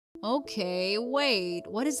Okay, wait,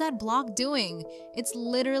 what is that block doing? It's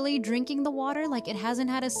literally drinking the water like it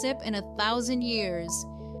hasn't had a sip in 1,000 years.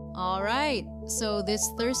 Alright, so this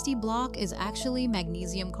thirsty block is actually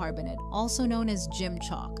magnesium carbonate, also known as gym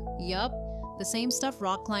chalk. Yup, the same stuff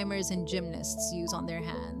rock climbers and gymnasts use on their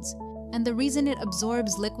hands. And the reason it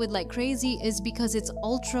absorbs liquid like crazy is because it's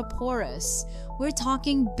ultra porous. We're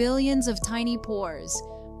talking billions of tiny pores,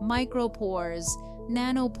 micropores,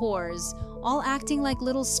 nanopores, all acting like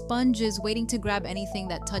little sponges waiting to grab anything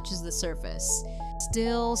that touches the surface.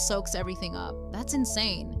 Still soaks everything up. That's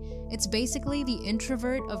insane. It's basically the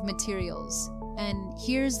introvert of materials. And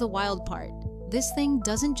here's the wild part. This thing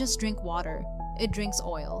doesn't just drink water. It drinks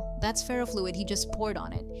oil. That's ferrofluid he just poured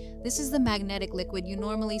on it. This is the magnetic liquid you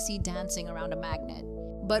normally see dancing around a magnet.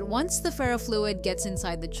 But once the ferrofluid gets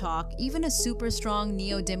inside the chalk, even a super strong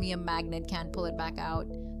neodymium magnet can't pull it back out.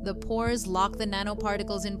 The pores lock the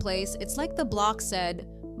nanoparticles in place. It's like the block said,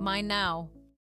 "Mine now."